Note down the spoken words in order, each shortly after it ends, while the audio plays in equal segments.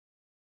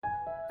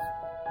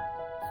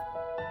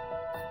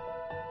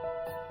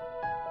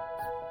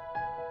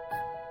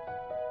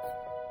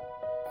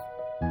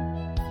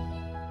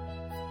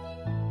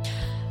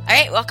All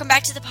right, welcome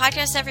back to the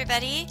podcast,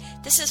 everybody.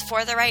 This is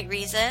For the Right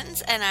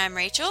Reasons, and I'm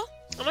Rachel.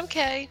 And I'm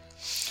Kay.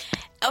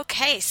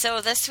 Okay,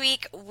 so this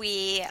week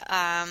we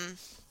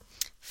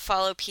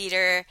follow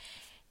Peter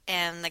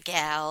and the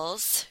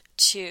gals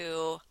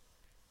to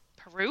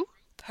Peru?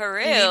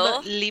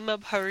 Lima,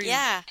 Peru.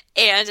 Yeah,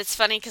 and it's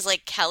funny because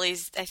like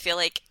Kelly's, I feel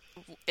like,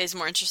 is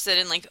more interested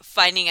in like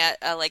finding a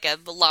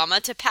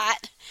llama to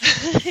pat.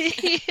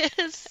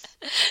 Yes.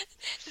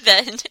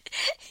 than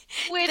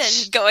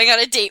going on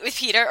a date with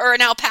Peter, or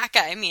an alpaca.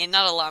 I mean,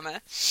 not a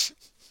llama.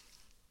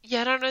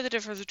 Yeah, I don't know the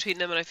difference between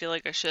them, and I feel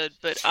like I should.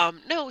 But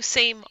no,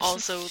 same.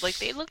 Also, like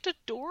they looked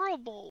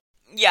adorable.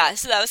 Yeah,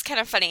 so that was kind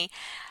of funny.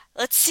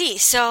 Let's see.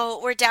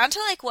 So we're down to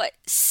like what,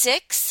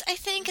 6, I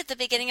think, at the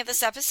beginning of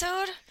this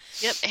episode.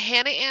 Yep,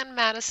 Hannah Ann,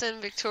 Madison,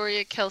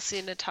 Victoria,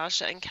 Kelsey,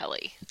 Natasha, and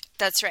Kelly.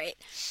 That's right.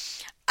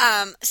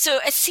 So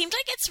it seemed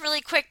like it's really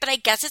quick, but I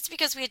guess it's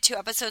because we had 2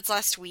 episodes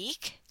last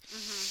week.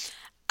 Mm-hmm.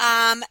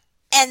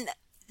 And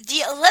the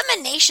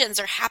eliminations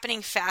are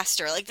happening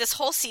faster. Like this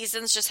whole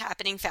season's just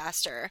happening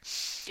faster.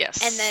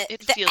 Yes. And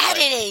the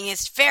editing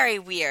is very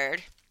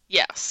weird.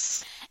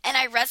 Yes. And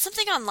I read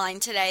something online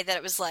today that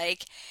it was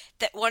like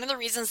that one of the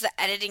reasons the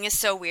editing is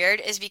so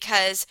weird is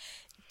because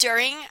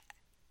during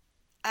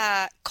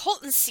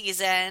Colton's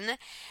season,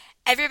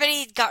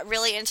 everybody got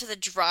really into the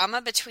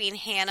drama between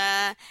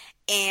Hannah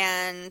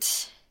and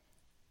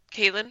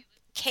Caitlin.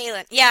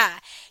 Yeah,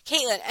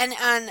 Caitlin.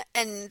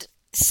 And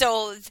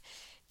so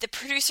the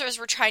producers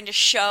were trying to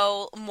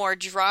show more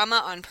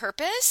drama on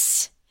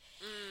purpose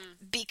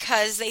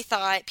because they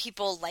thought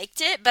people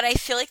liked it, but I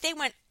feel like they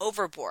went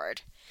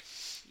overboard.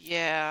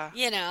 Yeah.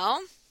 You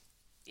know?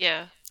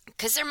 Yeah.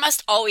 Because there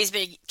must always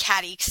be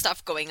catty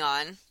stuff going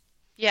on.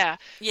 Yeah.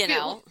 You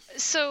know?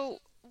 So,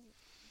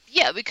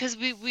 yeah, because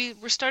we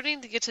were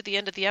starting to get to the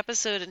end of the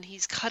episode, and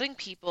he's cutting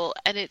people,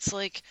 and it's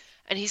like,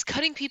 and he's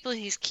cutting people, and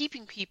he's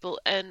keeping people,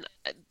 and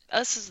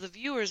us as the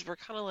viewers were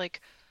kind of like,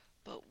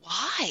 but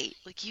why?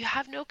 Like, you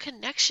have no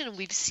connection.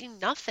 We've seen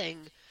nothing.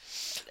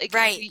 Like,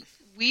 right.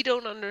 We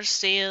don't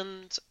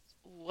understand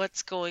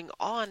what's going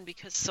on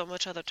because so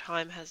much other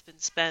time has been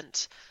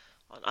spent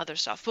on other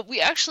stuff. But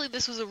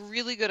this was a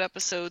really good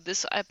episode.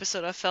 This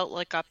episode I felt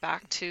like got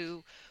back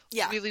to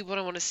really what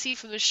I want to see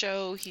from the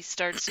show. He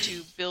starts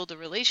to build a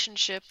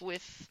relationship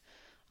with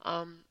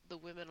the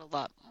women a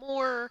lot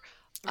more.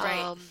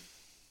 Right.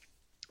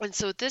 And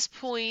so at this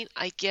point,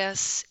 I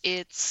guess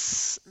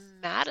it's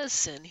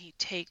Madison he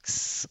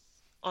takes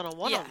on a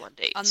one-on-one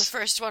date. On the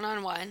first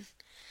one-on-one.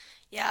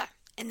 Yeah.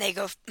 And they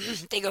go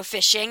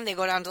fishing. They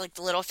go down to like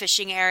the little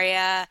fishing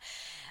area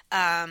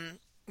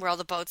where all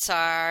the boats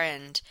are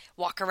and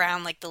walk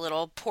around like the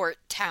little port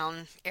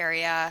town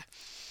area.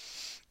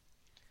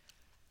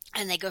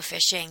 And they go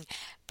fishing.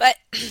 But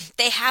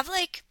they have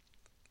like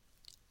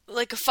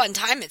a fun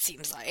time, it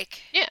seems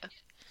like. Yeah.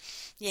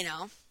 You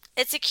know,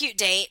 it's a cute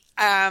date.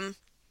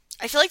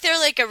 I feel like they're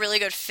like a really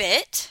good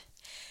fit,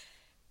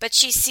 but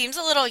she seems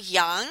a little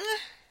young.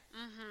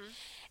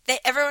 Mm-hmm.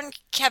 Everyone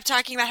kept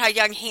talking about how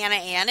young Hannah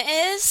Ann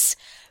is,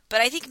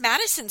 but I think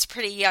Madison's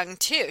pretty young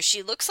too.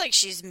 She looks like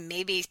she's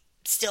maybe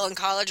still in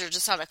college or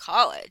just out of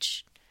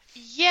college.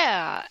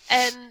 Yeah,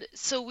 and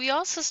so we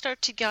also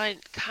start to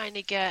kind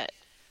of get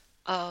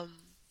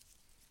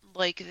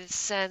like this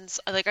sense,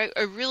 like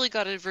I really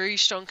got a very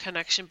strong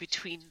connection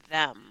between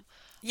them.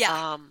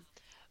 Yeah.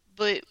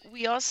 But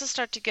we also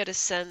start to get a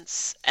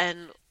sense,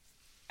 and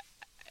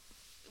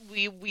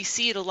we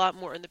see it a lot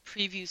more in the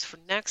previews for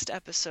next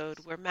episode,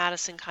 where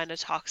Madison kind of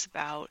talks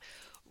about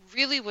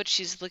really what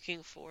she's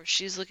looking for.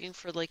 She's looking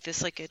for like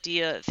this like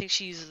idea, I think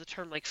she uses the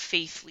term like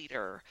faith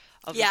leader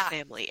of the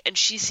family. And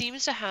she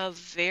seems to have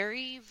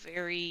very,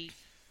 very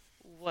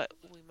what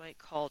we might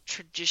call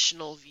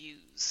traditional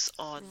views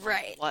on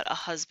what a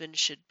husband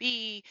should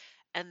be,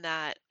 and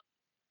that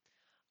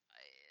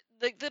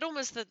that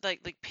almost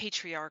like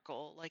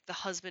patriarchal, like the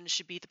husband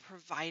should be the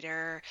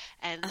provider,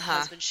 and the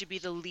husband should be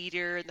the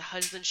leader, and the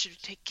husband should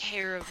take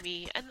care of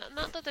me. And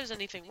not that there's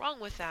anything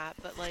wrong with that,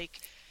 but like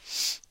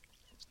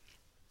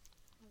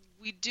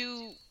we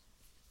do.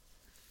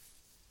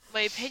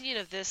 My opinion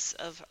of this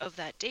of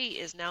that date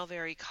is now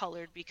very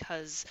colored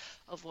because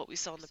of what we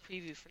saw in the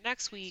preview for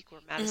next week,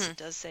 where Madison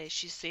does say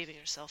she's saving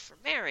herself for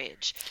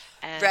marriage.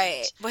 And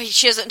Well,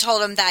 she hasn't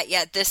told him that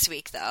yet this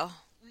week, though.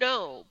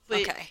 No,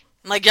 but okay.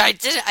 I'm like, I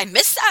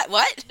missed that.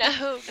 What?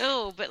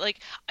 No, but like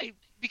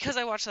because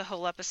I watched the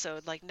whole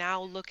episode, like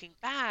now looking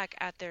back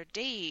at their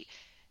date,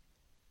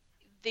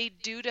 they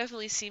do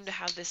definitely seem to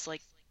have this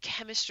like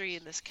chemistry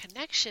and this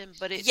connection,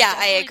 but it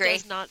I agree.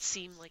 Does not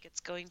seem like it's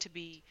going to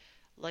be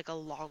like a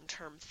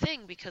long-term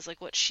thing, because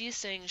like what she's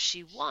saying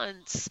she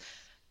wants,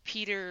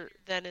 Peter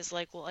then is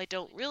like, well, I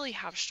don't really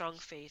have strong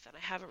faith, and I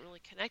haven't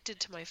really connected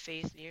to my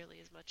faith nearly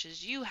as much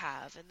as you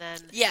have. And then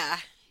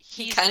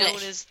he's kind known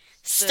of as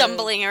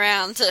stumbling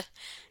around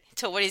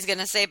to what he's going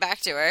to say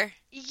back to her.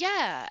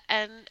 Yeah,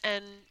 and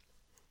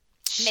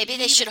maybe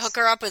they should hook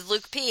her up with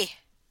Luke P.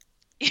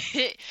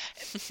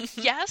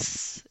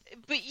 Yes,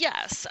 But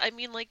yes, I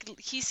mean, like,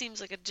 he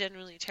seems like a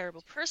genuinely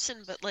terrible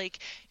person, but like,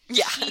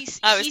 Yeah,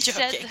 I was he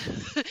joking.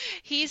 said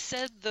he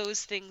said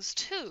those things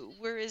too.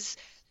 Whereas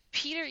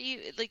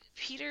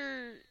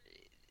Peter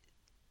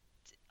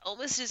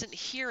almost isn't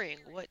hearing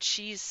what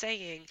she's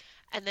saying,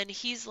 and then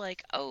he's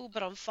like, "Oh,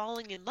 but I'm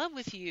falling in love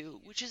with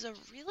you," which is a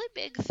really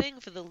big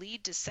thing for the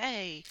lead to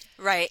say.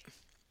 Right.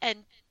 And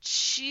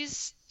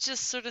she's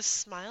just sort of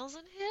smiles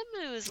at him,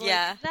 and it was like,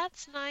 Yeah.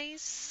 "That's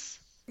nice."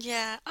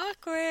 Yeah.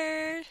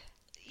 Awkward.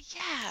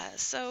 Yeah.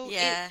 So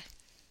Yeah.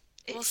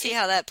 it, We'll see it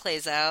how that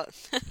plays out.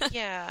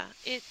 yeah,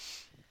 yeah.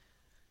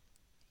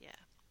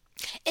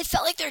 It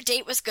felt like their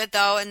date was good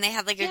though, and they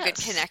had like a good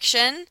Yes.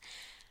 connection.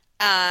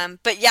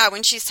 But yeah,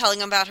 when she's telling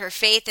him about her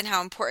faith and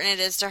how important it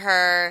is to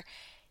her,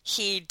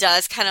 he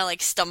does kind of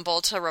like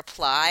stumble to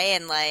reply,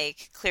 and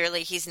like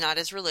clearly he's not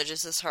as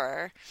religious as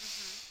her.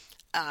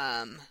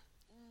 Um,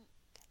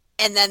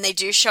 and then they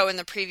do show in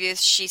the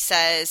previews, she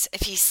says,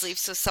 if he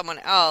sleeps with someone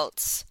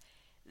else,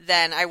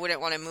 then I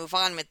wouldn't want to move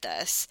on with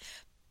this.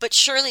 But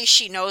surely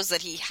she knows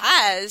that he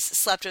has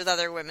slept with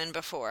other women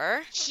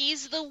before.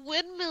 He's the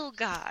windmill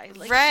guy.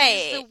 Like,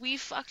 Right. he's the we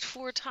fucked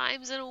 4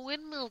 times in a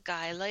windmill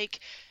guy. Like,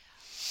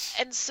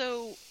 and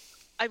so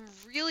I'm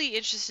really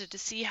interested to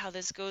see how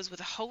this goes with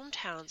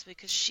Hometowns,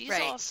 because she's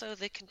Right. also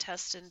the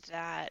contestant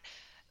that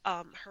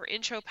her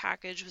intro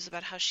package was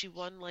about how she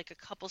won like a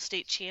couple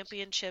state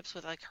championships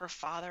with like her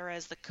father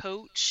as the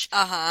coach.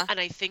 Uh-huh.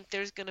 And I think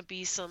there's going to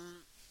be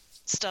some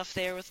stuff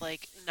there with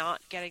like not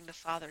getting the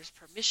father's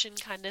permission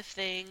kind of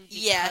thing.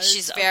 Yeah, because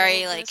she's of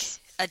very all like this.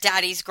 a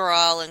daddy's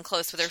girl and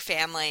close with her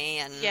family,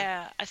 and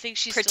Yeah, I think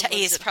she's still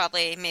he's lives at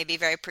probably maybe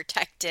very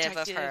protective of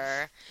protective.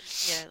 her.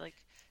 Yeah, like,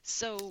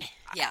 so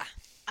Yeah.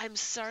 I'm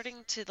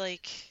starting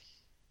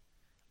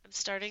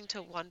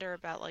to wonder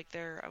about like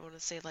their, I want to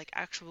say, like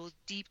actual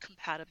deep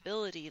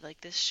compatibility. Like,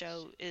 this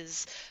show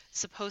is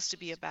supposed to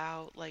be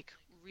about like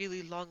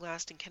really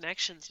long-lasting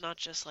connections, not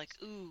just like,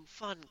 ooh,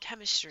 fun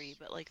chemistry,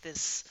 but like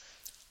this.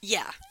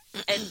 Yeah.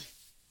 And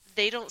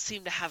they don't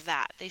seem to have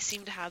that. They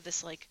seem to have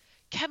this like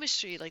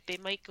chemistry. Like, they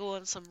might go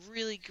on some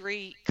really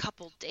great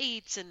couple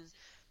dates, and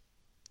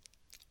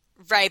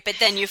Right, but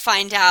then you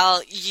find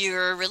out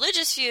your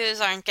religious views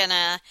aren't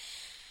gonna,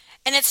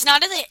 and it's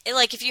not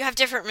like if you have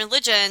different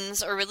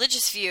religions or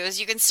religious views,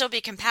 you can still be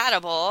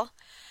compatible,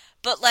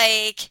 but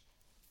like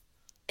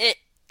it,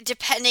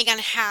 depending on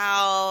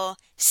how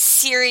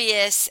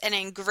serious and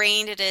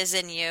ingrained it is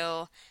in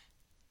you,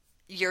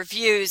 your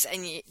views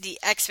and the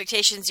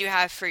expectations you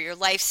have for your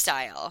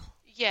lifestyle.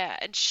 yeah,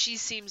 and she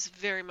seems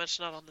very much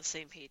not on the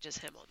same page as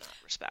him on that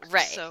respect.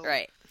 Right, So,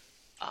 right.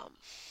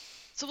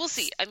 So we'll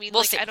see. I mean,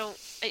 We'll like, see. I don't.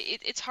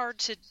 It's hard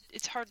to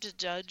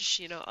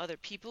judge, other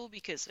people,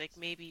 because like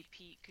maybe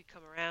Pete could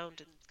come around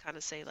and kind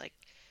of say like,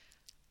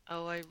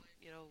 oh,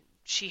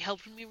 she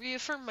helped me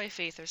reaffirm my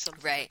faith or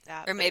something Right. like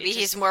that. Or But maybe it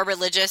he's just, more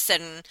religious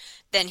than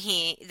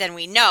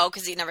we know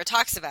because he never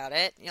talks about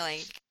it. You're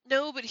like,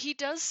 no, but he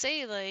does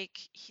say like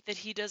that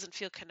he doesn't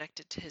feel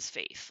connected to his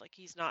faith. Like,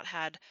 he's not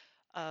had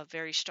a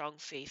very strong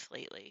faith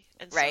lately,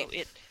 and Right.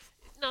 so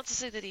not to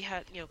say that he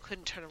had,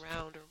 couldn't turn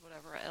around or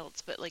whatever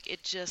else, but like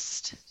it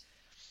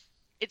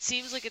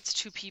seems like it's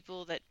two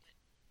people that,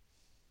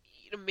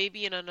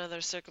 maybe in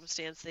another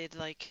circumstance they'd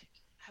like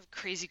have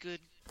crazy good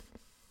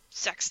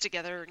sex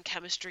together and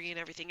chemistry and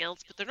everything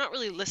else, but they're not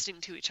really listening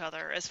to each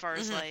other as far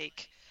as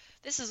like,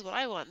 this is what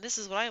I want, this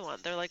is what I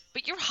want. They're like,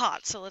 but you're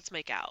hot, so let's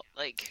make out.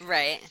 Like,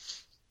 right.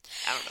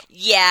 I don't know.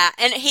 Yeah,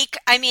 and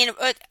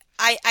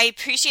I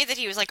appreciate that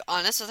he was like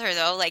honest with her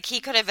though. Like, he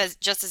could have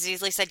just as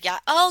easily said, "Yeah,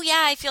 oh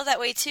yeah, I feel that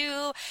way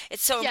too.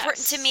 It's so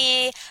important to Yes.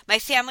 me. My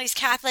family's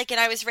Catholic, and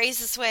I was raised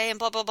this way, and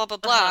blah blah blah blah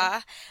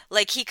blah."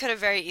 Like, he could have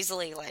very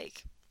easily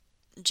like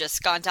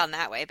just gone down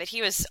that way, but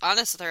he was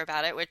honest with her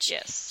about it, which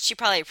Yes. she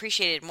probably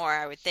appreciated more,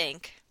 I would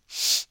think.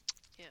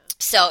 Yeah.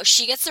 So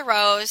she gets a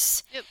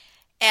rose, Yep.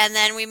 and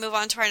then we move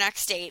on to our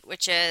next date,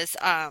 which is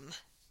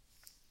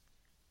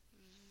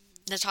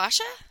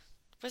Natasha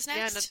was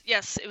next. Yeah,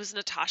 yes, it was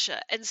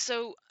Natasha. And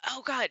so,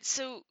 oh God,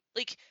 so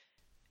like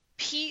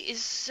Pete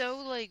is so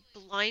like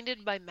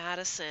blinded by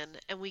Madison,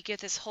 and we get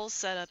this whole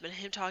setup and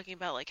him talking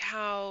about like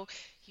how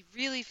he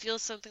really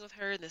feels something with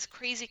her and this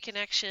crazy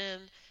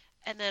connection.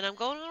 And then I'm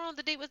going on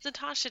the date with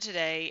Natasha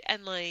today,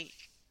 and like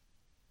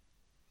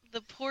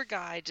the poor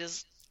guy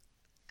just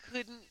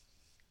couldn't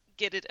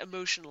get it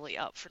emotionally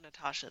up for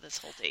Natasha this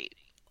whole date.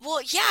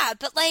 Well, yeah,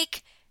 but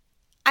like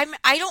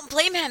I don't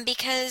blame him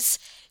because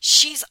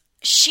she's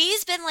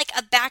been like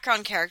a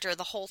background character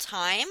the whole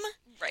time.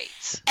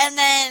 Right. And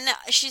then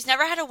she's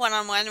never had a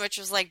one-on-one, which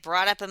was like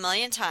brought up a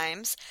million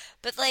times,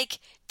 but like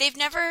they've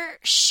never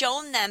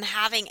shown them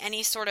having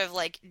any sort of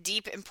like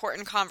deep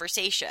important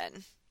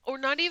conversation. Or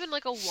not even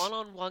like a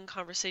one-on-one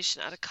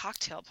conversation at a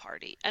cocktail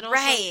party. And also,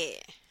 Right.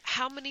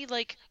 how many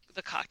like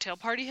the cocktail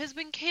party has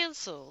been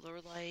canceled, or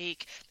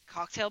like the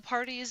cocktail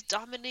party is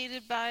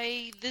dominated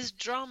by this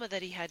drama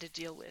that he had to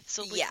deal with.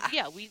 So like,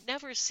 Yeah. we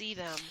never see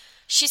them.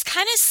 She's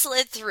kind of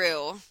slid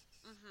through.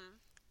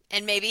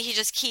 And maybe he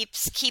just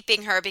keeps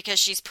keeping her because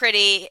she's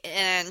pretty,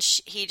 and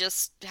he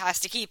just has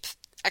to keep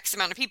X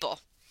amount of people.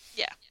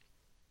 Yeah.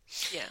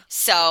 Yeah.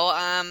 So,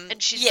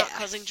 And she's not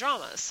causing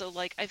drama. So,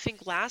 like, I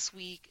think last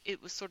week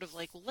it was sort of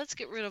like, well, let's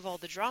get rid of all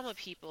the drama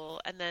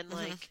people. And then,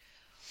 like,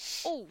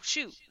 oh,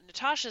 shoot,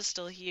 Natasha's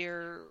still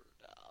here.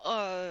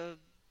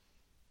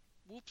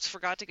 Whoops,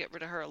 forgot to get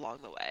rid of her along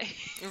the way.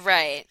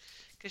 Right.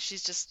 Because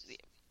she's just,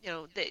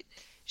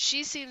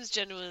 she seems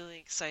genuinely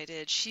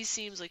excited. She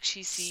seems like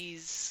she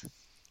sees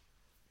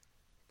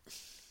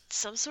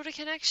some sort of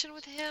connection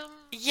with him.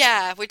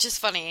 Yeah, which is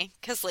funny,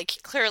 because,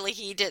 like, clearly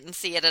he didn't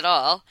see it at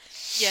all.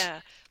 Yeah,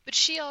 but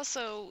she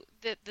also,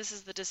 this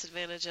is the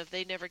disadvantage of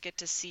they never get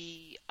to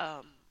see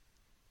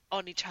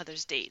on each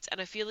other's dates. And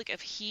I feel like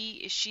if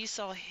she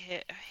saw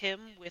him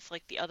with,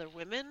 like, the other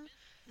women,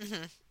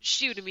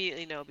 she would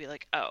immediately be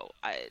like, oh,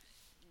 I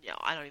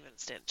don't even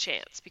stand a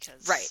chance,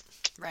 because...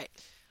 Right.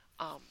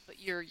 But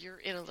you're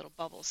in a little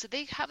bubble. So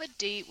they have a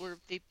date where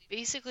they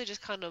basically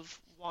just kind of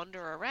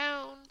wander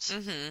around.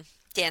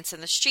 Dance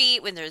in the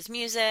street when there's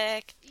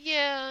music.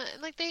 Yeah,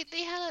 and like they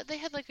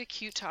had like a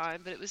cute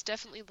time, but it was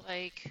definitely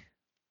like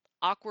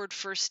awkward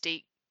first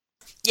date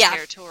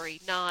territory,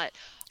 not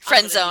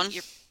friend zone.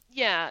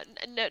 No,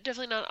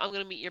 definitely not. I'm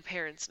gonna meet your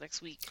parents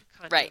next week,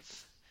 kind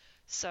of.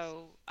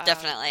 So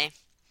definitely,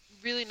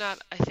 really not.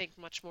 I think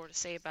much more to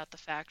say about the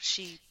fact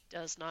she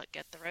does not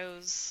get the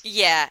rose.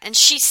 Yeah, and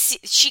she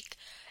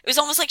it was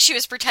almost like she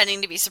was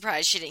pretending to be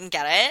surprised she didn't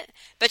get it,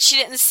 but she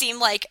didn't seem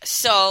like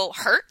so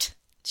hurt.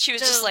 She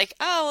was just like,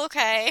 oh,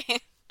 okay.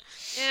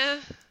 Yeah.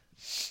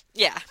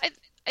 Yeah.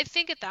 I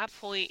think at that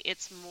point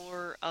it's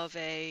more of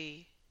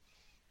a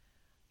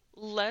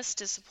less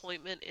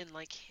disappointment in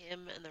like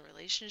him and the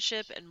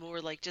relationship, and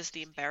more like just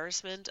the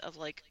embarrassment of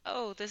like,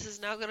 oh, this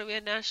is now going to be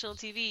on national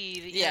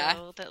TV.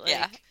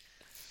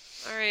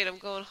 All right, I'm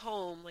going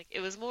home. Like,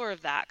 it was more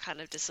of that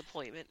kind of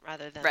disappointment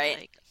rather than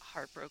like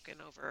heartbroken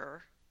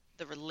over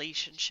the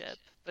relationship,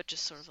 but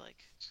just sort of like,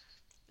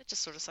 it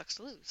just sort of sucks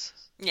to lose.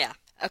 Yeah.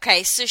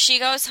 Okay, so she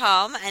goes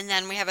home, and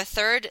then we have a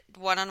third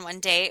one-on-one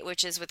date,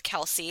 which is with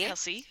Kelsey.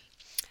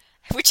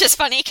 Which is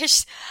funny,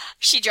 because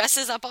she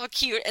dresses up all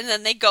cute, and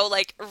then they go,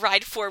 like,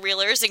 ride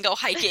four-wheelers and go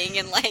hiking,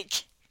 and,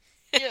 like...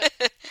 Yeah.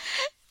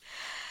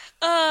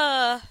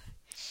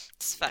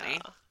 It's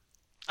funny.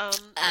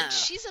 And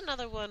she's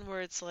another one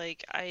where it's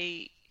like,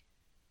 I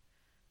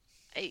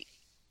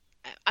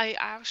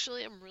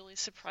actually am really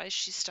surprised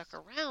she stuck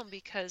around,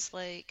 because,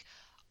 like,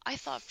 I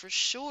thought for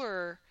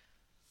sure...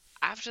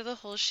 after the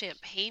whole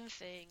champagne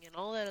thing and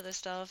all that other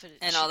stuff,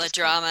 and all the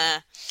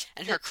drama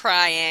and her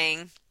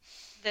crying,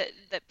 that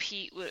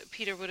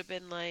Peter would have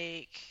been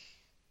like,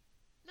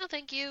 no,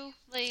 thank you,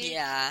 like,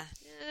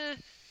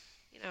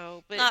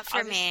 but not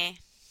for me.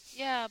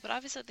 Yeah, but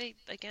obviously they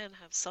again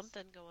have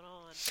something going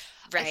on.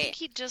 Right. I think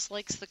he just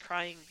likes the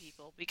crying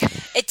people, because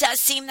it does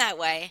seem that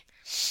way.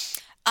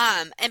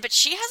 But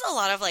she has a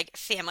lot of like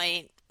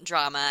family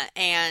drama,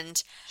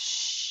 and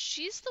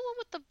she's the one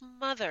with the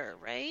mother,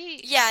 right?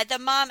 Yeah, the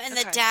mom and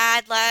the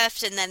dad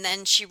left, and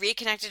then she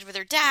reconnected with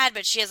her dad,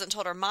 but she hasn't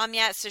told her mom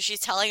yet, so she's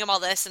telling him all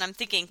this, and I'm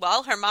thinking,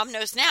 well, her mom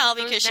knows now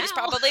because she's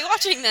probably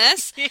watching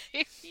this.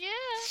 Yeah.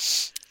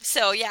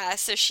 So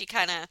she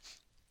kind of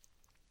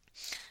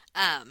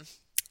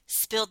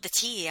spilled the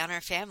tea on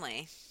her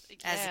family,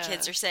 as the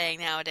kids are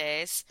saying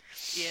nowadays.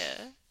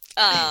 Yeah.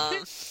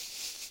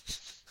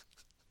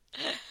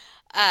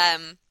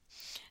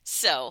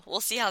 So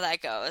we'll see how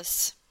that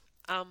goes.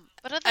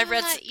 But I've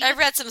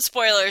read some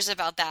spoilers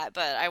about that,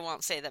 but I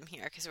won't say them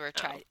here because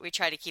we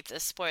try to keep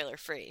this spoiler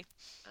free.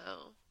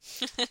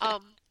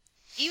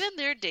 Even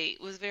their date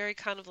was very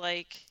kind of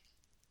like,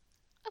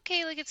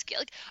 okay, like it's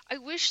like I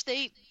wish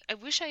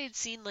I had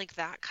seen like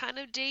that kind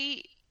of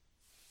date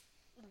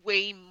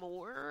way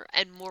more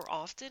and more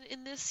often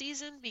in this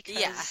season,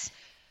 because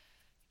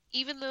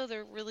even though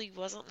there really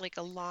wasn't like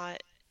a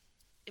lot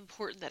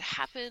important that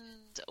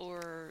happened,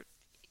 or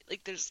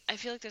like I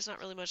feel like there's not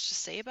really much to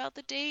say about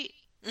the date.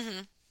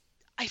 Mm-hmm.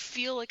 I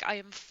feel like I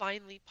am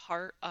finally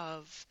part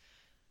of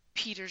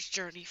Peter's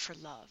journey for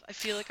love. I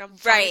feel like I'm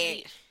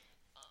finally...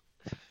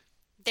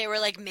 They were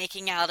like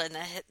making out in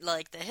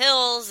the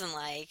hills, and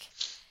like,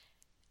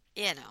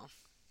 Yeah.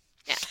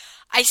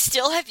 I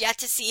still have yet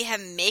to see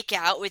him make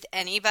out with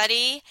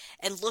anybody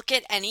and look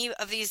at any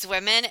of these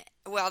women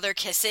while they're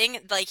kissing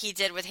like he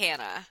did with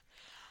Hannah.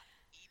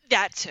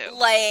 That too.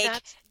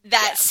 Like,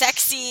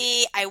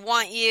 sexy, I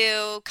want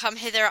you, come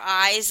hither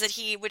eyes that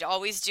he would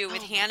always do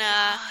with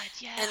Hannah.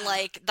 And,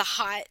 like, the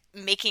hot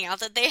making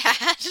out that they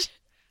had.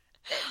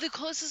 The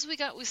closest we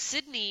got was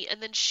Sydney, and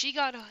then she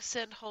got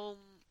sent home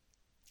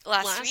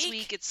last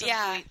week at some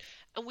point.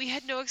 And we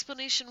had no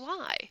explanation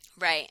why.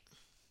 Right.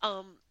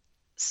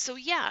 So,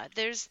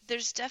 there's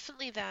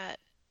definitely that,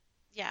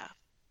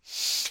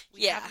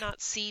 we have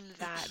not seen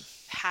that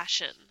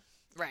passion.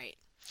 Right.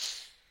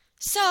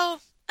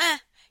 So,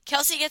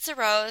 Kelsey gets a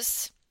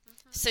rose.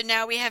 Mm-hmm. So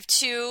now we have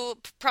two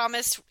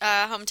promised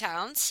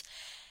hometowns.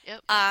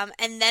 Yep.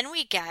 And then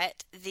we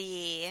get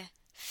the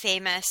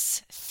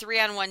famous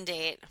 3-on-1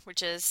 date,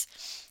 which is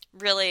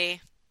really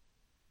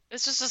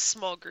It's just a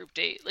small group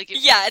date. Like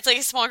Yeah, it's like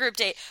a small group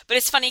date, but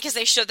it's funny because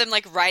they showed them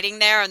like riding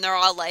there, and they're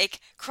all like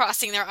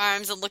crossing their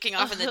arms and looking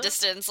off in the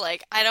distance,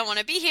 like, I don't want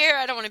to be here,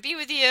 I don't want to be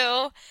with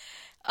you,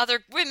 other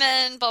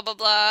women, blah blah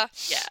blah.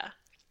 Yeah.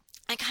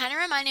 It kind of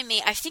reminded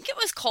me, I think it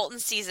was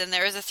Colton's season,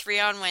 there was a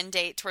 3-on-1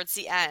 date towards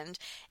the end,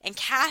 and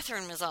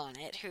Catherine was on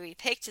it, who he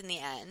picked in the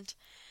end.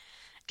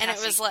 And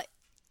Cassie. it was like,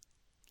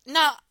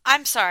 no,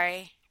 I'm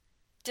sorry.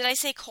 Did I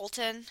say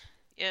Colton?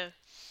 Yeah.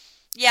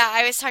 Yeah,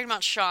 I was talking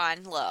about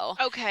Sean Lowe.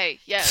 Okay,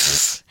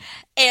 yes.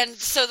 And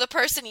so the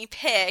person he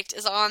picked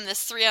is on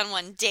this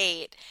 3-on-1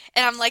 date,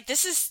 and I'm like,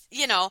 this is,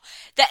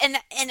 that, and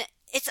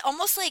it's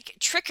almost like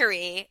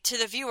trickery to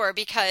the viewer,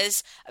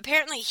 because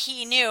apparently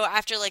he knew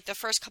after like the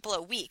first couple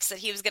of weeks that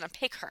he was going to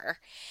pick her.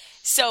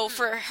 So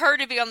for her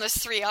to be on this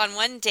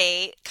 3-on-1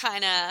 date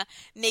kind of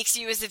makes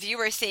you as the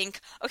viewer think,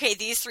 okay,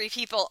 these three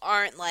people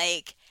aren't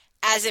like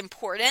as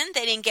important.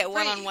 They didn't get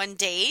one-on-one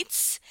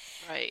dates.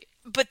 Right.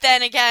 But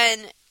then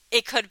again,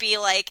 it could be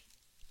like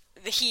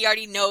he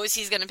already knows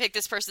he's going to pick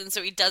this person,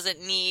 so he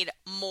doesn't need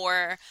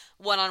more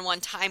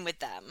one-on-one time with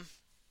them.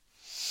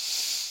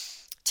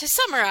 To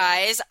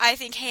summarize, I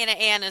think Hannah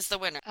Ann is the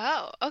winner.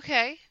 Oh,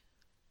 okay.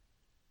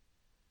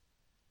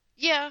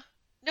 Yeah.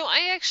 No,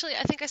 I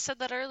think I said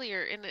that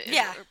earlier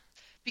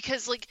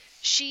because like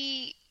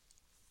she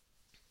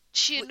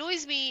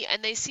annoys me,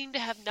 and they seem to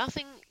have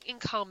nothing in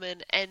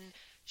common, and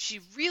she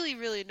really,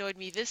 really annoyed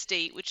me this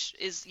date, which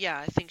is,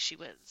 I think she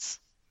wins.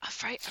 I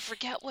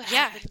forget what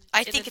happened. Yeah,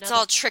 I think it's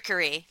all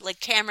trickery, like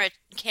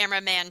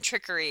cameraman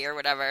trickery or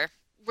whatever.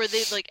 Where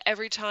they, like,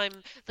 every time,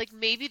 like,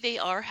 maybe they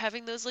are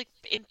having those, like,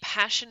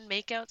 impassioned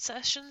makeout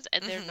sessions,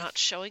 and they're not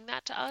showing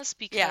that to us,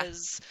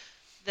 because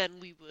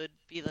then we would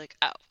be like,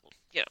 oh,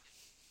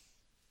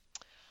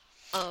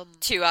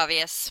 too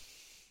obvious.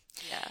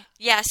 Yeah.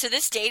 Yeah, so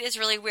this date is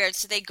really weird.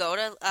 So they go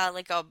to,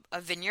 like, a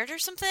vineyard or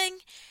something,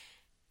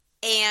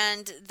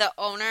 and the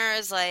owner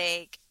is,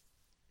 like,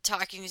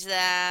 talking to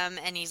them,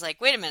 and he's like,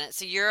 wait a minute,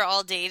 so you're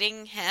all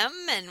dating him,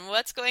 and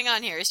what's going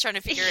on here? He's trying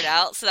to figure it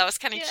out, so that was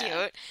kind of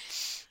cute.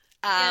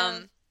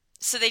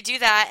 So they do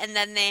that, and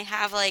then they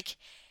have like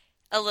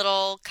a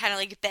little kind of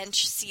like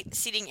bench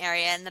seating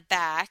area in the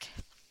back,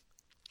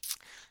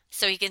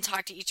 so he can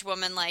talk to each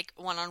woman like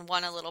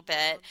one-on-one a little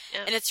bit.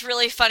 And it's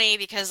really funny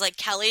because like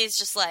Kelly's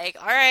just like,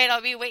 all right,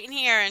 I'll be waiting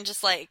here, and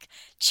just like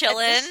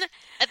chilling.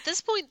 At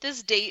this point,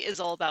 this date is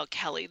all about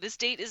Kelly. This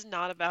date is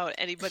not about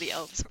anybody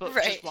else, but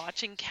just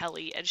watching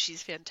Kelly, and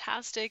she's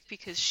fantastic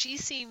because she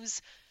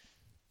seems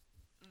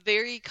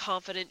very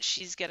confident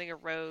she's getting a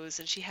rose,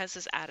 and she has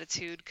this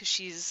attitude because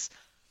she's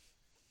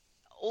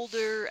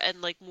older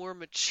and like more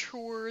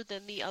mature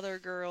than the other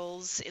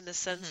girls, in the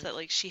sense that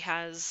like she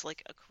has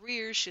like a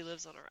career, she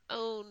lives on her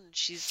own,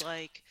 she's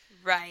like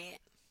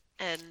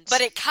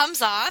but it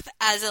comes off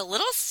as a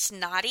little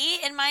snotty,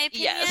 in my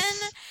opinion.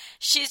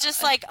 She's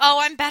just like, oh,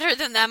 I'm better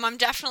than them, I'm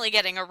definitely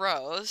getting a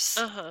rose.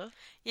 And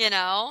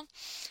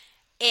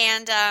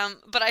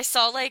but I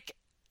saw like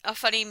a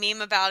funny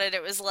meme about it.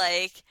 It was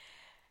like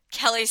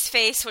Kelly's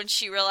face when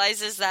she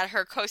realizes that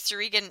her Costa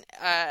Rican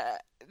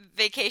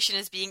vacation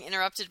is being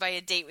interrupted by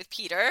a date with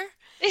Peter.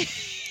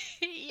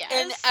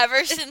 And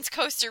ever since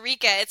Costa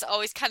Rica, it's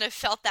always kind of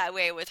felt that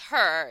way with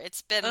her.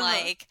 It's been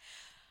like,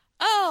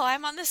 oh,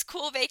 I'm on this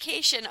cool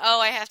vacation. Oh,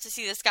 I have to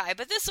see this guy,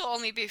 but this will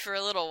only be for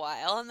a little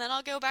while, and then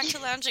I'll go back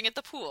to lounging at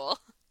the pool.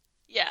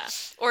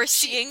 Or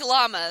seeing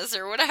llamas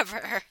or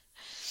whatever.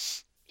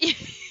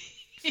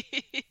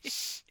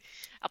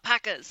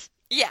 Alpacas.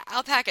 Yeah,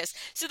 alpacas.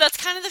 So that's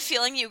kind of the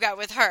feeling you got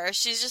with her.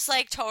 She's just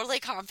like totally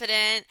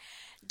confident,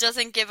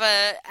 doesn't give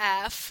a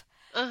F.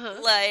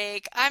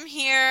 Like, I'm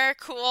here,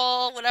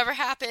 cool, whatever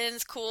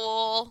happens,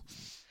 cool.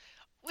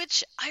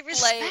 Which I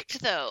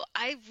respect, though.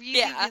 I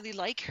really, really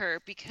like her,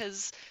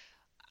 because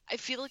I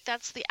feel like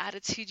that's the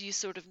attitude you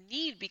sort of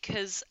need,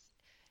 because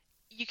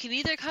you can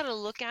either kind of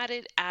look at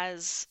it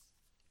as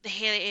the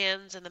Hannah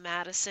Anns and the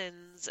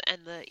Madisons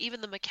and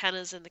even the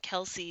McKennas and the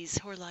Kelseys,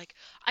 who are like,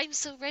 I'm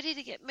so ready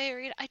to get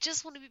married. I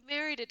just want to be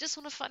married. I just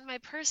want to find my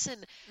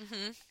person.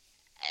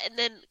 And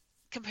then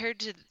compared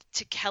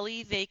to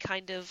Kelly, they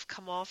kind of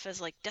come off as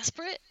like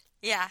desperate.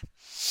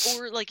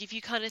 Or like if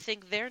you kind of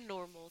think they're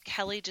normal,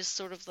 Kelly just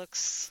sort of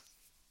looks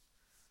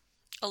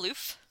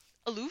aloof.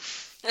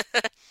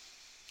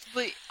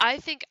 But I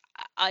think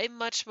I'm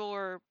much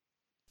more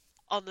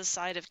on the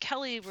side of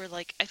Kelly, where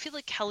like I feel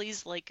like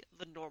Kelly's like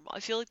the normal. I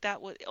feel like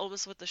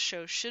almost what the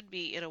show should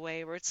be, in a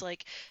way, where it's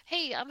like,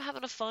 hey, I'm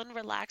having a fun,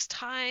 relaxed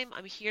time.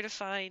 I'm here to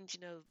find,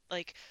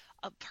 like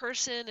a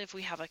person. If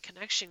we have a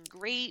connection,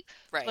 great.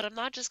 But I'm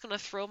not just gonna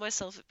throw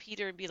myself at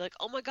Peter and be like,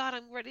 oh my God,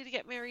 I'm ready to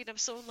get married. I'm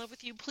so in love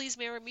with you. Please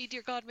marry me,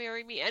 dear God,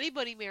 marry me.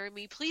 Anybody marry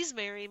me? Please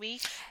marry me.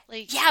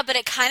 Like, but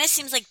it kind of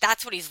seems like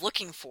that's what he's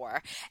looking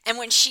for. And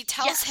when she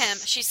tells him,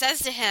 she says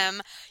to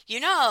him,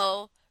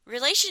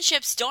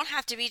 relationships don't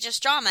have to be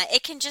just drama.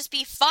 It can just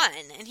be fun.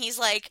 And he's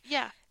like,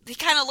 he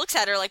kind of looks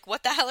at her like,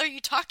 what the hell are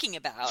you talking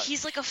about?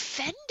 He's like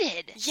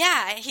offended.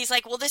 He's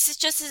like, well, this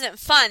isn't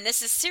fun.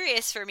 This is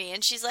serious for me.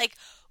 And she's like,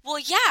 Well,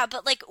 yeah,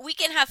 but like we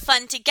can have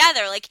fun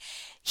together. Like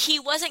he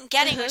wasn't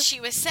getting Uh-huh. what she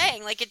was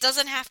saying. Like it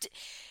doesn't have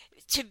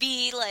to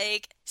be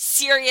like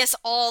serious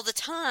all the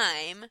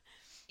time.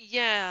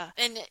 Yeah,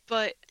 And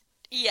but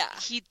yeah.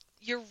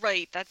 you're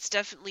right. That's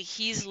definitely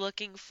he's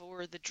looking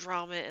for the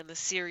drama and the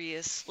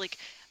serious, like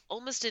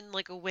almost in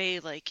like a way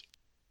like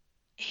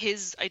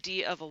his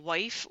idea of a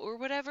wife or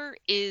whatever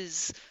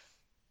is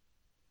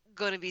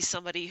going to be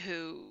somebody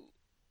who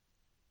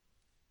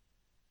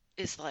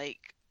is like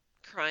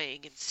crying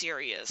and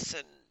serious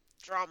and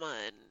drama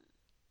and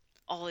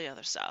all the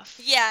other stuff.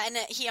 Yeah, and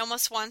he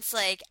almost wants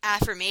like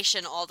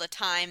affirmation all the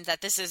time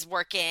that this is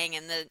working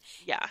and that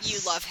you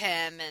Yes. love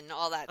him and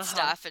all that Uh-huh.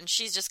 stuff. And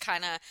she's just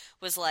kind of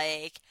was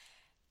like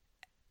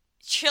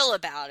chill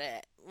about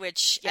it,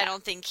 which I Yeah.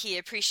 don't think he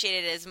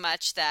appreciated as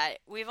much that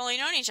we've only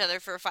known each other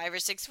for 5 or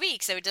 6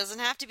 weeks, so it doesn't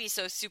have to be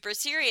so super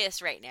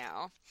serious right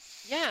now.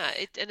 Yeah,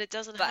 it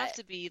doesn't have But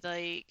to be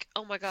like,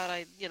 oh my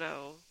God,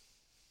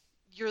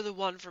 you're the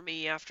one for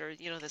me after,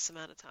 this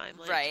amount of time.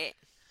 Like, right.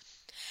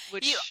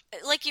 You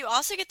which, you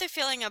also get the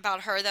feeling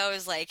about her though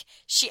is like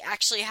she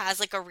actually has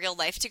like a real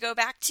life to go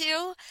back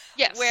to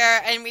yes.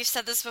 where, and we've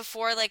said this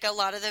before, like a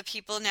lot of the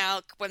people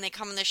now when they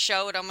come on the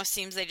show it almost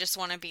seems they just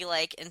want to be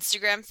like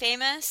Instagram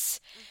famous,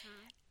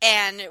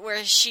 and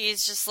where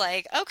she's just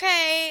like,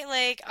 okay,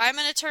 like I'm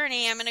an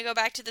attorney, I'm gonna go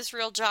back to this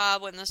real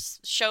job when this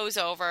show's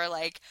over,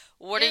 like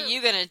what Yeah. are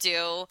you gonna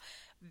do,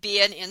 be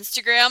an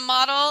Instagram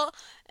model?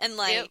 And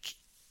like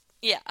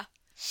yeah.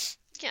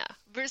 Yeah,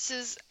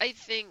 versus I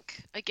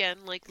think again,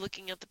 like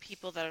looking at the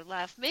people that are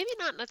left, maybe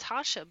not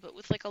Natasha, but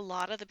with like a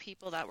lot of the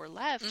people that were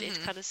left, it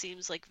kind of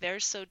seems like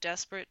they're so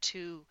desperate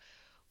to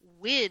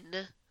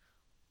win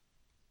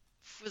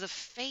for the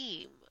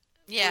fame.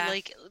 Yeah. Or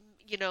like,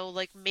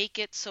 like make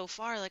it so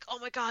far, like, oh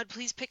my God,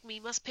 please pick me,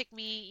 must pick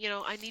me,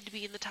 I need to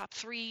be in the top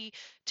 3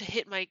 to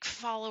hit my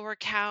follower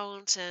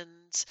count and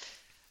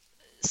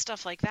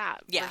stuff like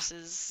that. Yeah.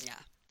 Versus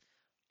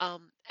Yeah.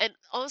 And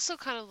also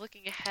kind of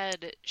looking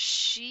ahead,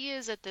 she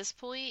is at this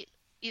point,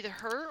 either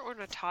her or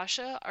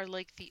Natasha are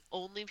like the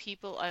only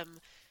people I'm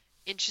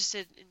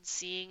interested in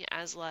seeing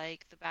as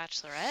like the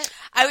Bachelorette.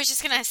 I was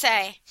just gonna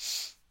say,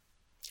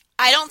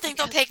 I don't think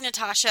they'll Because- pick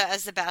Natasha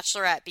as the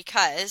Bachelorette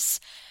because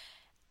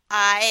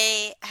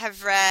I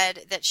have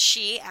read that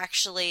she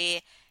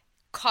actually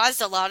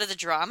caused a lot of the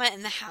drama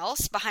in the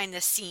house behind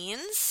the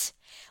scenes,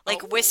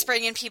 like Oh.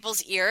 whispering in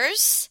people's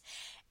ears,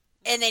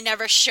 and they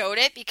never showed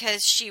it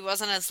because she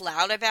wasn't as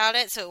loud about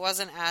it, so it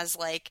wasn't as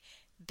like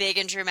big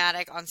and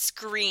dramatic on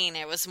screen.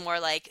 It was more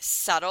like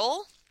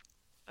subtle.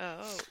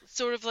 Oh,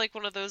 sort of like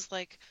one of those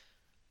like,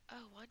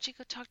 oh, why don't you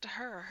go talk to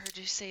her? I heard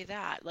you say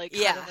that. Like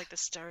kind Yeah. of like the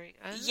stirring.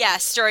 Oh, Yeah,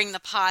 stirring the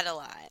pot a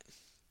lot.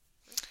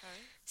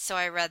 okay. So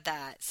I read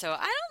that. So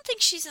I don't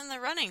think she's in the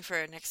running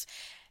for next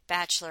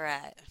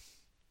Bachelorette.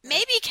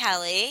 Maybe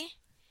Kelly.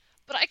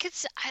 But I could,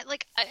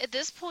 at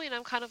this point,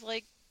 I'm kind of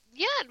like,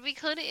 yeah, I'd be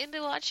kind of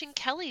into watching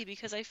Kelly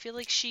because I feel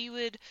like she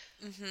would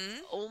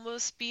Mm-hmm.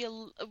 almost be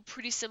a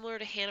pretty similar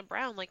to Hannah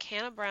Brown. Like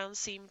Hannah Brown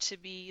seemed to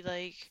be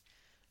like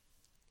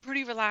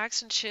pretty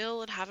relaxed and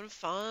chill and having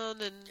fun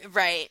and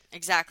Right,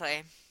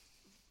 exactly.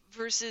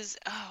 versus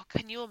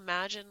can you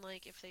imagine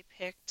like if they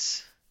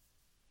picked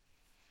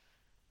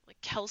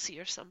like Kelsey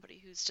or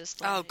somebody who's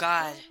just like Oh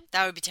God,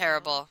 that would be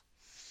terrible.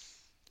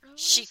 I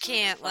She was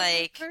can't, a funny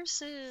like-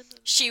 person.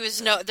 She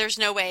was there's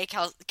no way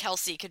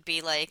Kelsey could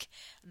be like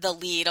the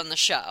lead on the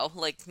show.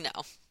 Like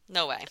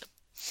no way.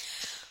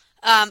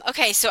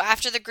 Okay, so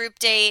after the group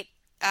date,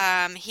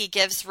 he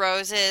gives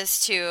roses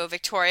to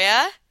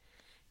Victoria.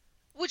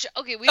 Which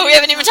we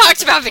haven't even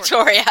talked about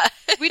Victoria.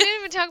 We didn't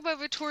even talk about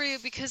Victoria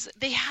because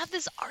they had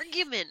this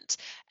argument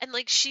and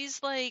like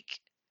she's like,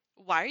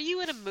 why are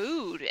you in a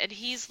mood? And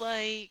he's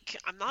like,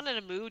 I'm not in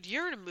a mood,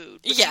 you're in a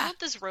mood. But Yeah. you want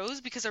this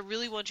rose because I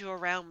really want you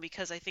around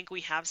because I think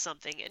we have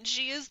something. And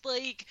she is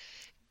like,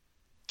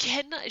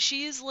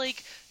 she is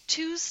like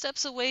 2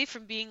 steps away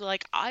from being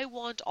like, I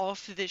want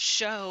off this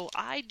show.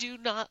 I do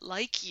not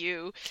like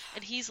you.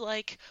 And he's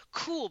like,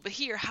 cool, but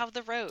here, have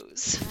the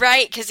rose.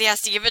 Right, because he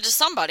has to give it to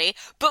somebody.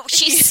 But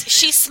she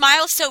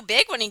smiles so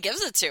big when he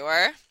gives it to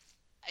her.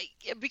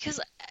 Because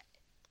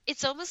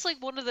it's almost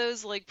like one of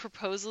those like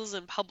proposals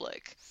in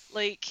public.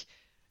 Like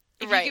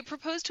if Right. you get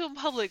proposed to in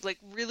public, like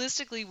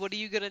realistically, what are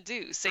you gonna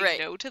do? Say Right.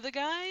 no to the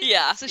guy?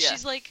 Yeah, So yeah.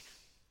 she's like,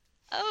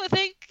 oh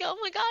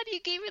my God, you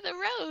gave me the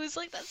rose.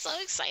 Like that's so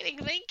exciting.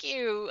 Thank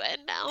you.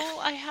 And now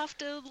I have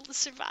to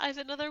survive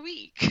another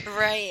week.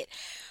 Right.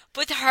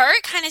 With her,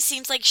 it kind of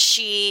seems like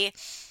she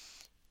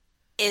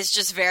is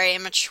just very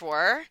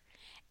immature.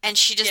 And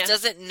she just Yeah.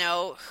 doesn't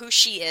know who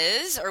she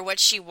is or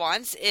what she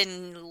wants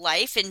in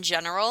life in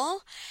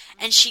general.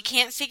 And she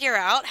can't figure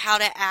out how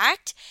to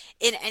act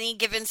in any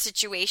given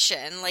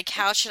situation. Like,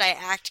 how should I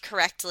act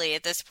correctly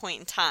at this point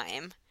in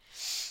time?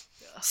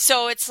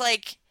 So it's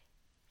like,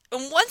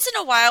 and once in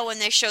a while when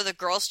they show the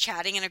girls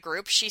chatting in a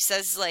group, she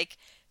says, like,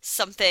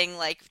 something,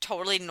 like,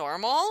 totally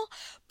normal.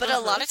 But a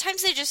lot of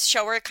times they just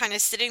show her kind of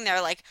sitting there,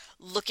 like,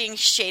 looking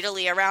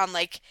shadily around,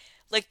 like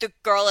the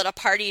girl at a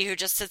party who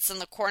just sits in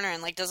the corner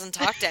and like doesn't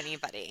talk to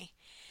anybody.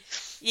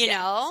 You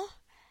know?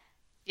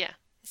 Yeah.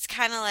 It's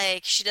kind of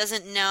like she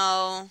doesn't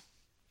know.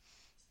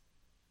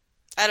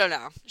 I don't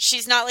know.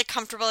 She's not like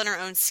comfortable in her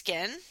own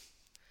skin.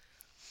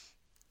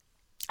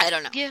 I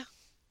don't know. Yeah.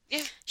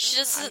 She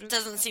just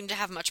doesn't seem to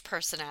have much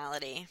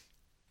personality.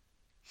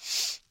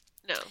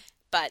 No.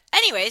 But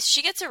anyways,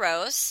 she gets a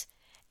rose,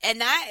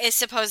 and that is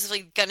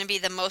supposedly going to be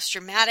the most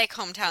dramatic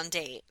hometown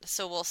date.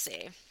 So we'll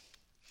see.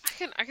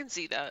 I can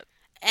see that.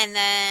 And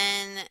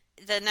then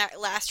the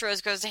last rose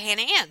goes to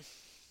Hannah Ann.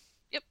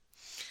 Yep.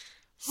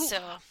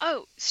 So.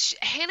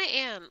 Hannah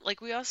Ann,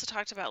 like we also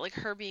talked about, like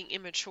her being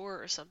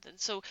immature or something.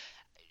 So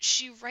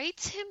she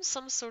writes him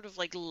some sort of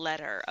like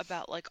letter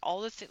about like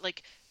all the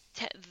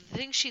the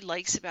things she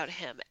likes about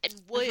him. And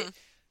what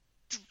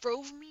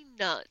drove me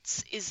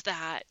nuts is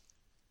that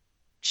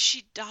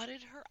she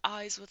dotted her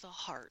I's with a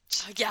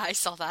heart. Yeah, I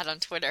saw that on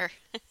Twitter.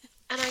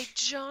 And I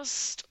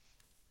just...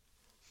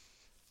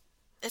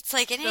 It's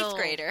like an 8th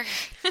grader.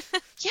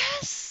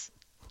 Yes!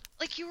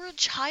 Like, you were a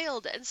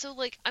child, and so,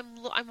 like,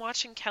 I'm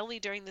watching Kelly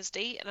during this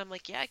date, and I'm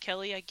like, yeah,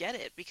 Kelly, I get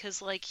it,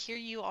 because, like, here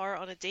you are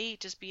on a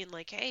date just being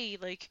like, hey,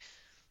 like,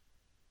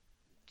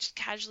 just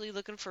casually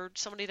looking for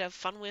somebody to have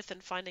fun with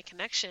and find a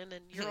connection,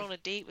 and you're on a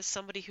date with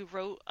somebody who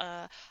wrote,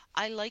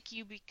 I like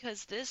you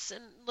because this,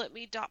 and let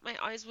me dot my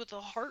I's with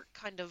a heart,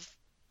 kind of.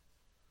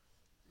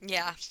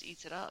 Yeah. Just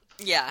eats it up.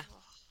 Yeah.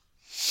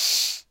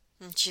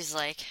 And she's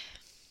like,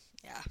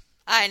 yeah,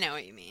 I know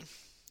what you mean.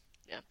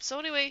 Yeah. So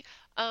anyway,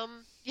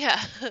 yeah.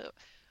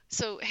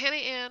 So Hannah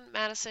Ann,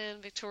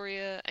 Madison,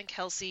 Victoria, and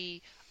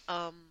Kelsey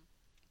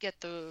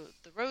get the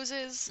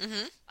roses.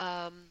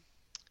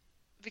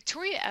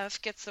 Victoria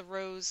F gets the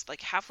rose like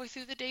halfway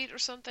through the date or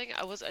something.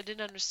 I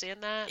didn't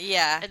understand that.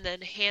 Yeah. And then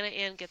Hannah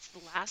Ann gets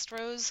the last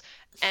rose.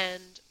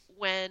 And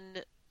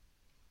when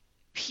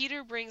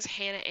Peter brings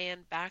Hannah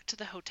Ann back to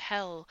the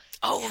hotel,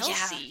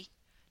 Kelsey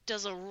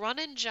does a run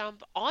and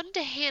jump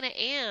onto Hannah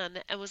Ann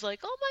and was like,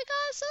 "Oh my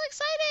god, so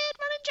excited!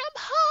 Run and jump,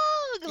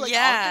 hug!" Like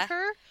onto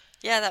her.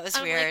 Yeah, that was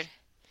weird. Like,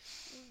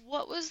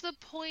 what was the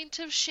point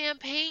of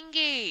Champagne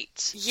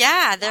Gate?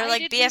 Yeah, they're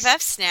like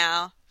BFFs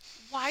now.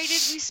 Why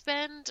did we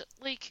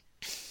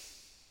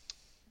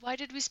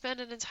spend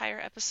an entire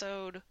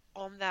episode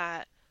on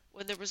that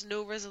when there was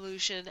no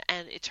resolution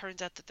and it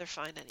turns out that they're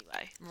fine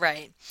anyway?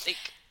 Right. Like,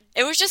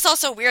 it was just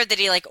also weird that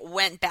he like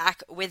went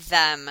back with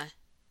them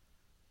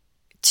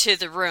to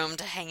the room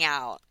to hang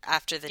out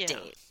after the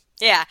date.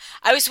 Yeah.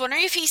 I was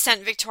wondering if he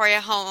sent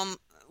Victoria home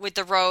with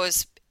the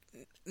rose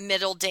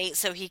middle date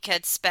so he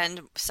could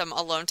spend some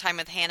alone time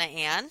with Hannah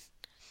Ann.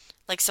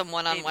 Like some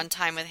one-on-one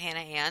time with Hannah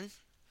Ann.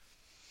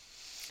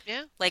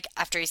 Yeah. Like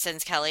after he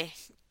sends Kelly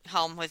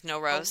home with no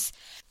rose.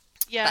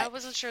 Yeah, but I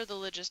wasn't sure the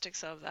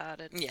logistics of that.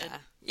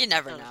 You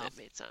never know. None of it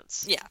made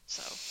sense. Yeah.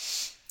 So.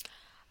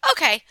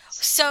 Okay.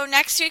 So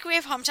next week we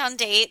have hometown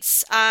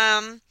dates.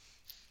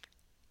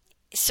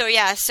 So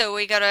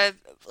we go to,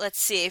 let's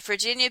see,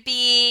 Virginia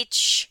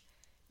Beach,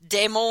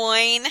 Des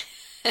Moines,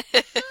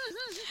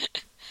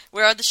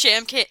 where all the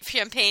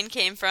champagne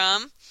came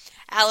from,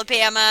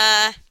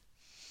 Alabama,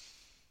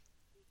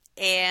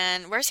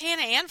 and where's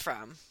Hannah Ann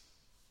from?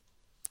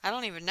 I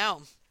don't even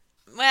know.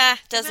 Well,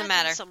 doesn't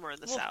matter. Somewhere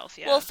in the South,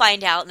 yeah. We'll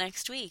find out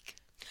next week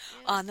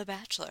on The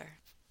Bachelor.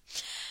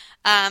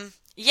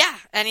 Yeah,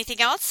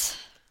 anything else?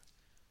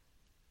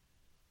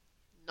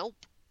 Nope.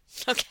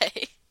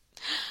 Okay.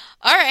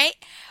 All right.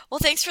 Well,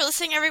 thanks for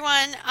listening,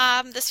 everyone.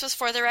 This was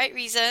For the Right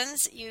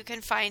Reasons. You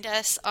can find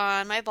us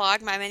on my blog,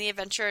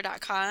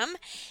 myminyadventure.com.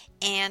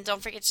 And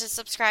don't forget to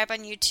subscribe on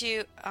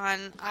YouTube,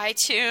 on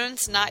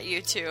iTunes, not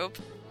YouTube.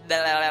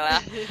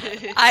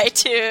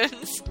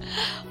 iTunes.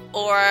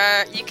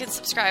 Or you can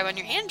subscribe on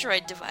your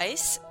Android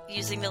device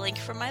using the link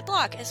from my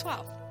blog as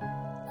well.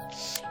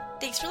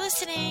 Thanks for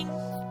listening.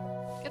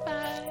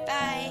 Goodbye.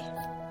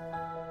 Bye.